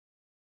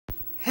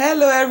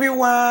Hello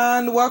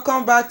everyone,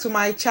 welcome back to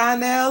my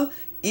channel.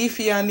 If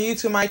you are new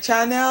to my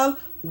channel,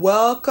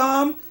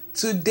 welcome.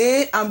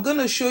 Today I'm going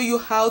to show you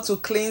how to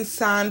clean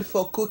sand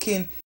for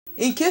cooking.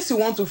 In case you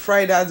want to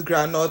fry that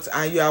groundnut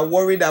and you are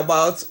worried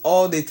about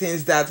all the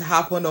things that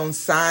happen on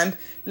sand,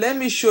 let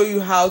me show you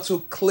how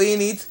to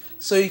clean it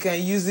so you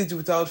can use it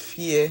without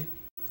fear.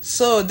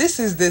 So this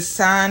is the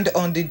sand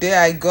on the day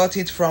I got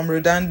it from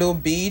Redondo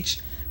Beach,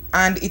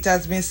 and it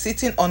has been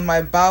sitting on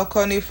my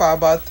balcony for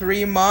about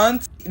 3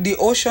 months. The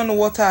ocean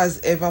water has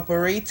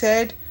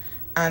evaporated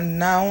and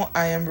now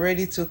I am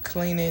ready to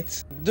clean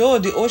it. Though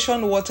the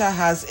ocean water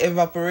has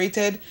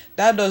evaporated,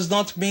 that does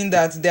not mean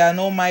that there are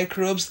no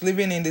microbes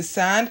living in the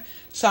sand.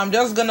 So I'm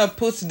just gonna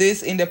put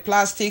this in the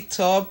plastic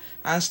tub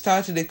and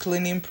start the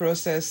cleaning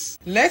process.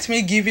 Let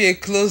me give you a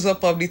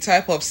close-up of the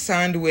type of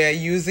sand we are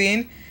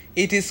using.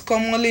 It is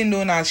commonly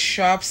known as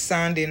sharp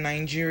sand in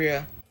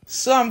Nigeria.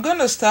 So I'm going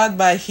to start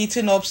by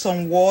heating up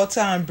some water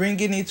and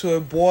bringing it to a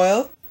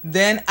boil.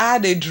 Then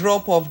add a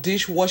drop of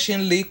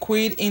dishwashing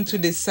liquid into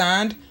the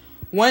sand.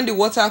 When the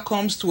water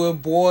comes to a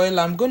boil,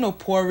 I'm going to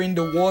pour in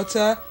the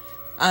water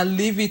and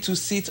leave it to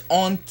sit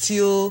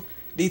until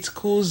it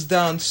cools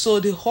down. So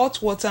the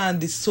hot water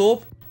and the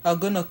soap are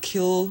going to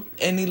kill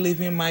any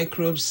living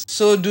microbes.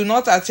 So do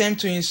not attempt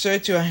to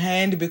insert your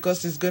hand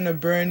because it's going to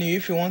burn you.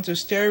 If you want to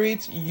stir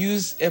it,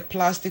 use a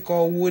plastic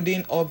or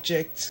wooden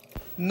object.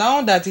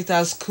 Now that it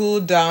has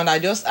cooled down, I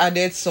just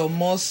added some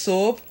more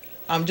soap.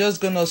 I'm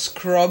just gonna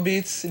scrub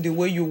it the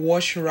way you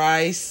wash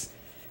rice,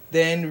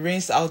 then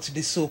rinse out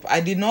the soap.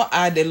 I did not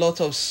add a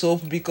lot of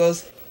soap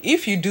because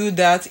if you do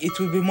that, it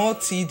will be more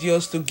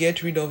tedious to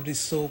get rid of the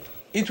soap.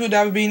 It would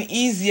have been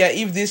easier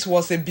if this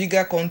was a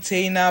bigger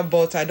container,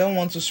 but I don't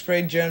want to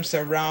spread germs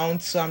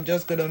around, so I'm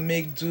just gonna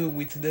make do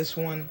with this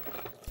one.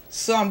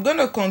 So I'm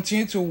gonna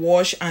continue to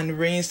wash and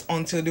rinse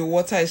until the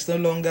water is no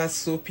longer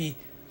soapy.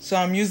 So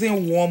I'm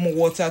using warm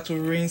water to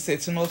rinse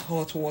it, not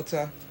hot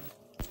water.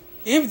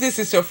 If this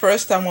is your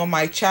first time on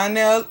my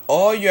channel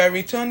or you're a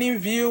returning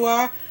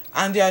viewer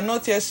and you are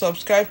not yet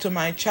subscribed to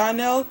my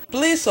channel,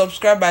 please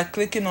subscribe by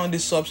clicking on the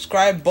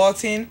subscribe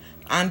button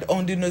and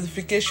on the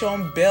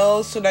notification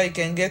bell so that you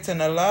can get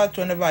an alert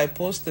whenever I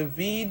post a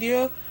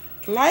video.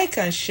 Like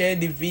and share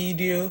the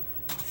video.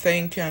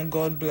 Thank you and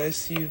God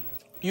bless you.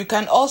 You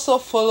can also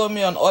follow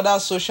me on other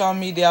social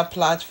media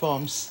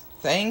platforms.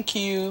 Thank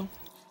you.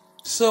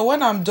 So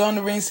when I'm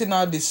done rinsing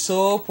out the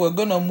soap, we're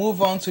going to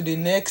move on to the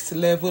next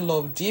level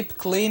of deep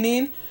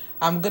cleaning.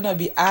 I'm going to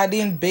be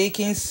adding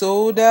baking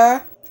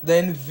soda,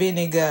 then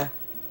vinegar.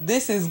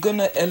 This is going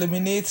to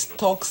eliminate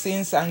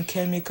toxins and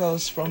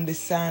chemicals from the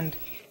sand.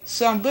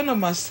 So I'm going to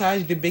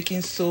massage the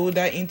baking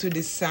soda into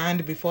the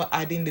sand before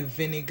adding the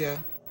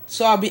vinegar.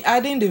 So I'll be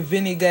adding the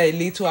vinegar a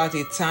little at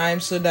a time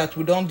so that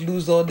we don't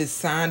lose all the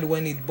sand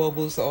when it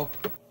bubbles up.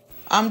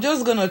 I'm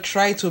just gonna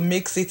try to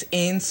mix it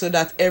in so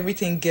that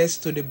everything gets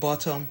to the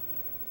bottom.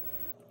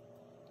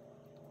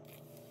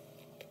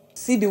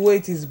 See the way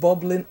it is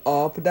bubbling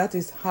up? That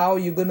is how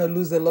you're gonna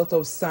lose a lot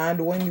of sand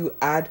when you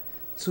add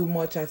too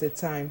much at a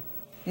time.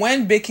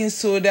 When baking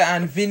soda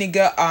and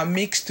vinegar are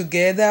mixed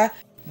together,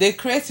 they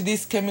create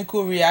this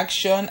chemical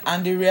reaction,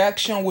 and the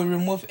reaction will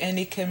remove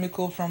any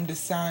chemical from the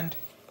sand.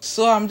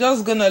 So I'm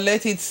just gonna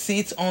let it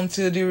sit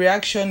until the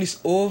reaction is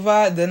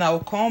over, then I'll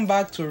come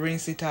back to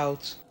rinse it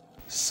out.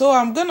 So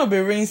I'm going to be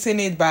rinsing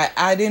it by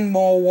adding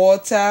more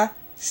water,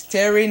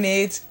 stirring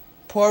it,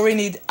 pouring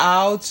it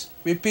out,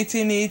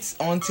 repeating it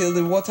until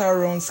the water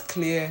runs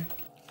clear.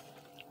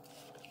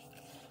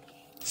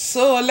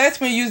 So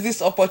let me use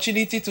this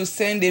opportunity to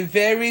send a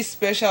very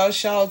special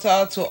shout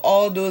out to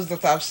all those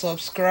that have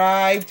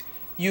subscribed.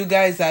 You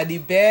guys are the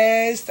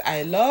best.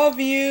 I love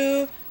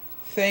you.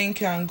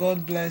 Thank you and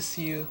God bless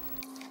you.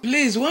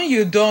 Please, when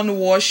you're done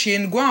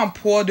washing, go and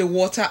pour the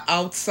water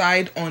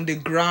outside on the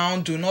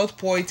ground. Do not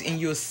pour it in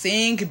your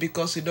sink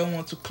because you don't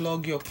want to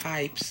clog your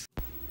pipes.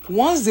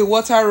 Once the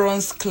water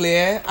runs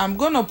clear, I'm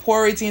going to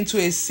pour it into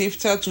a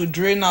sifter to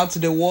drain out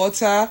the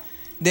water.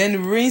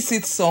 Then rinse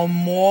it some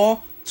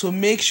more to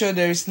make sure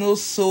there is no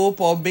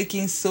soap or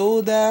baking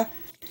soda.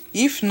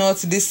 If not,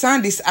 the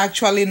sand is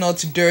actually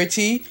not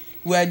dirty.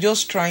 We are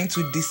just trying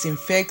to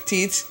disinfect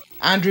it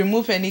and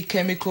remove any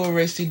chemical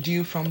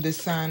residue from the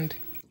sand.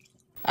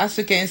 As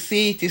you can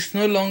see, it is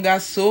no longer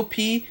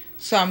soapy,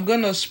 so I'm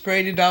going to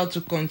spread it out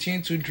to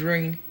continue to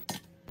drain.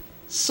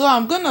 So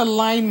I'm going to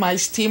line my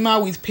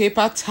steamer with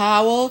paper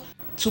towel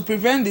to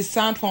prevent the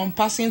sand from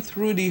passing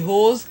through the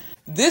hose.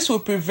 This will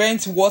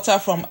prevent water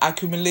from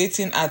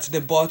accumulating at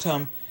the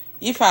bottom.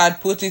 If I had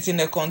put it in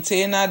a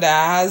container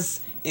that has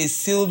a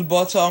sealed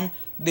bottom,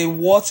 the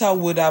water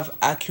would have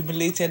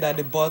accumulated at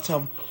the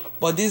bottom.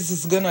 But this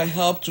is going to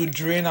help to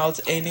drain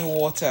out any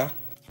water.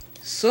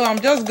 So I'm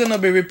just going to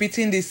be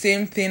repeating the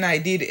same thing I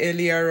did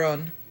earlier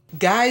on.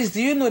 Guys,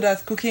 do you know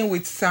that cooking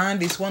with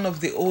sand is one of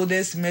the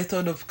oldest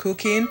methods of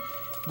cooking?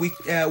 We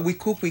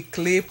cook with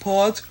clay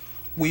pot,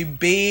 we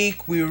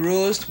bake, we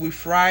roast, we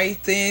fry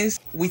things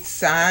with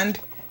sand.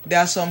 There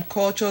are some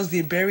cultures,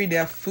 they bury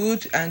their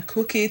food and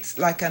cook it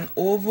like an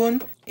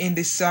oven in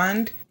the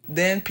sand.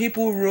 Then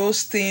people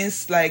roast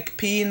things like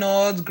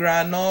peanuts,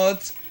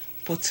 granules,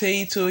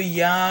 potato,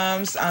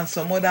 yams, and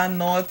some other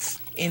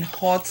nuts in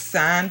hot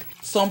sand.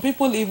 Some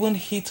people even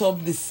heat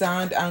up the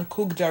sand and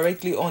cook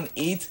directly on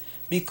it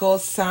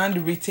because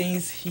sand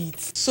retains heat.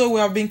 So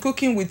we have been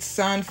cooking with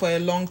sand for a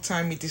long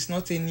time. It is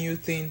not a new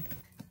thing.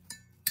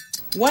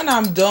 When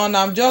I'm done,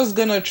 I'm just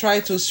gonna try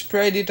to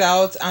spread it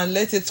out and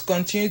let it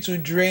continue to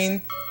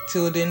drain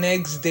till the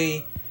next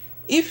day.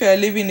 If you're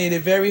living in a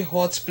very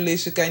hot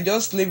place, you can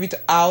just leave it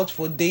out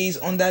for days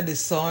under the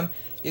sun.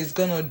 It's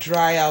gonna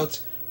dry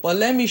out. But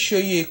let me show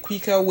you a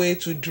quicker way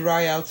to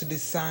dry out the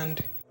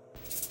sand.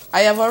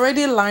 I have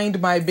already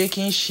lined my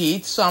baking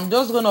sheet, so I'm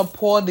just gonna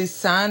pour the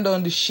sand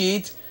on the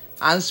sheet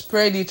and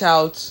spread it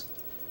out.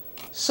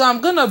 So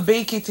I'm gonna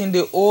bake it in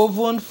the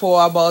oven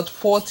for about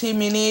 40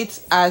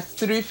 minutes at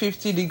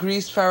 350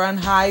 degrees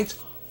Fahrenheit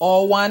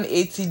or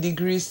 180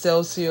 degrees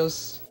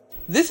Celsius.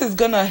 This is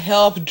gonna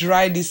help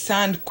dry the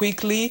sand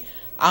quickly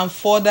and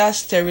further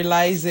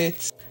sterilize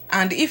it.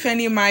 And if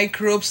any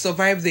microbes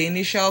survive the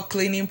initial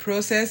cleaning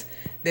process,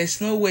 there's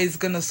no way it's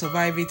gonna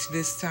survive it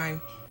this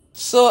time.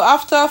 So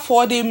after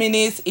 40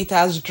 minutes, it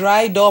has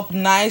dried up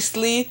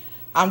nicely.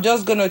 I'm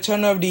just gonna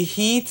turn off the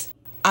heat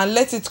and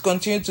let it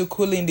continue to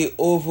cool in the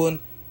oven.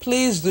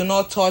 Please do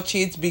not touch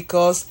it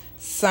because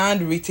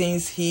sand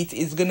retains heat.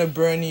 It's gonna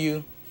burn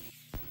you.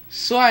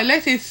 So I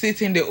let it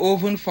sit in the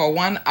oven for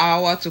 1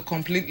 hour to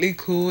completely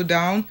cool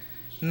down.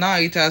 Now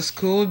it has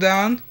cooled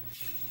down.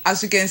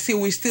 As you can see,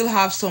 we still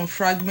have some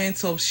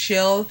fragments of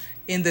shell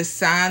in the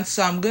sand,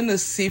 so I'm going to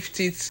sift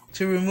it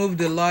to remove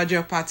the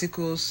larger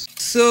particles.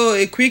 So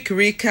a quick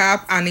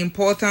recap and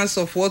importance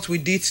of what we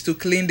did to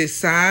clean the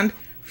sand.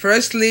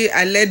 Firstly,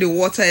 I let the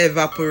water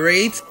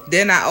evaporate.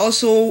 Then I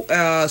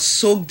also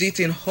soaked it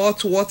in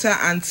hot water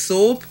and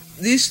soap.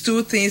 These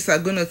two things are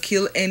going to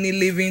kill any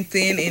living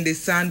thing in the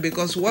sand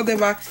because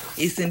whatever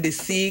is in the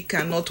sea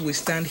cannot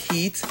withstand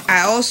heat.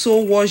 I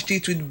also washed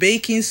it with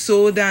baking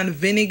soda and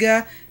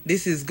vinegar.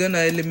 This is going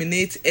to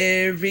eliminate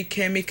every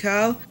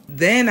chemical.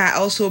 Then I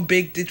also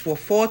baked it for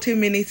 40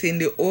 minutes in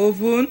the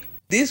oven.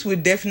 This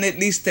will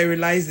definitely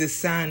sterilize the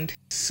sand.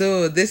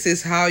 So this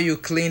is how you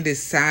clean the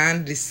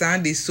sand. The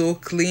sand is so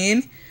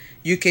clean.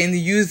 You can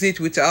use it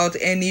without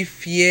any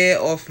fear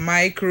of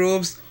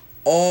microbes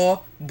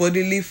or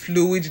bodily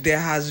fluid that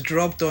has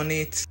dropped on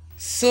it.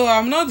 So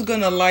I'm not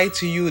gonna lie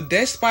to you,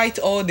 despite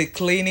all the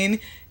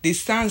cleaning, the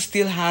sand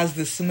still has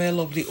the smell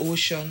of the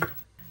ocean.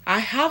 I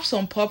have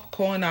some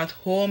popcorn at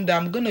home that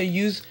I'm gonna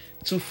use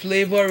to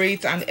flavor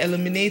it and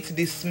eliminate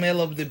the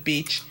smell of the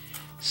beach.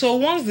 So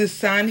once the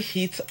sand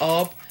heats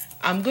up,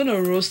 I'm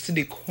gonna roast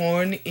the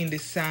corn in the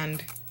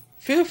sand.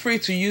 Feel free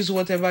to use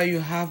whatever you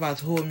have at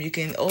home. You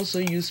can also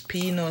use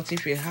peanuts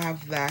if you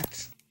have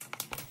that.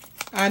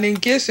 And in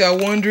case you are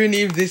wondering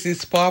if this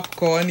is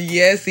popcorn,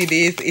 yes it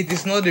is. It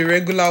is not the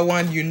regular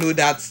one, you know,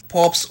 that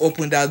pops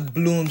open, that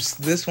blooms.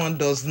 This one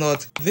does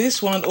not.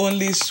 This one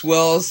only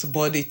swells,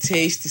 but the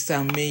taste is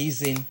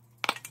amazing.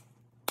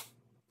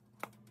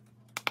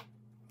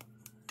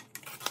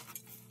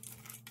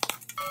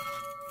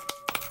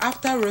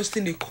 After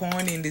roasting the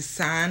corn in the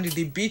sand,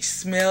 the beach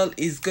smell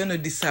is gonna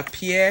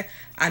disappear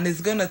and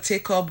it's gonna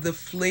take up the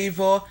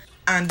flavor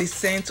and the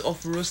scent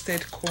of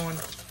roasted corn.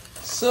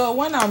 So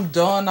when I'm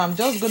done, I'm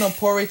just gonna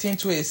pour it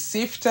into a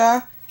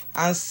sifter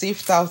and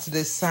sift out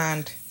the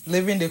sand,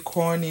 leaving the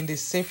corn in the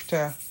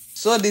sifter.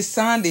 So the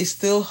sand is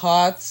still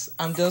hot.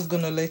 I'm just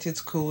gonna let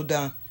it cool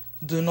down.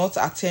 Do not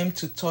attempt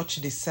to touch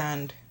the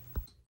sand.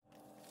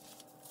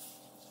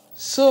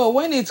 So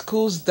when it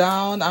cools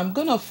down, I'm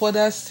gonna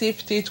further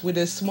sift it with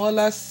a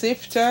smaller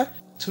sifter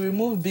to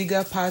remove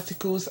bigger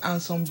particles and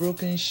some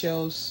broken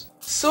shells.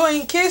 So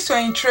in case you're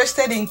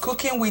interested in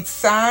cooking with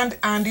sand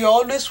and you're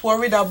always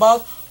worried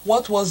about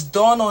what was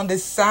done on the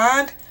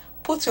sand,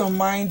 put your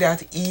mind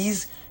at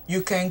ease.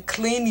 You can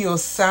clean your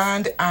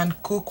sand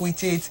and cook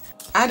with it.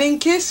 And in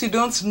case you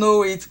don't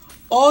know it,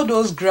 all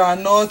those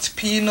granules,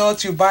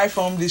 peanuts you buy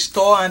from the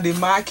store and the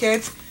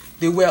market,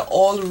 they were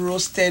all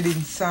roasted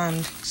in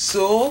sand.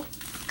 So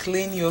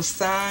clean your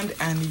sand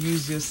and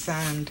use your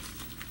sand.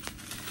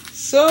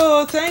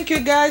 So thank you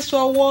guys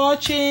for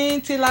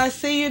watching. Till I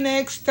see you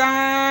next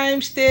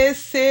time. Stay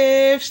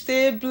safe,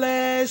 stay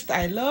blessed.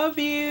 I love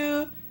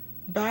you.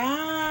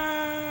 Bye.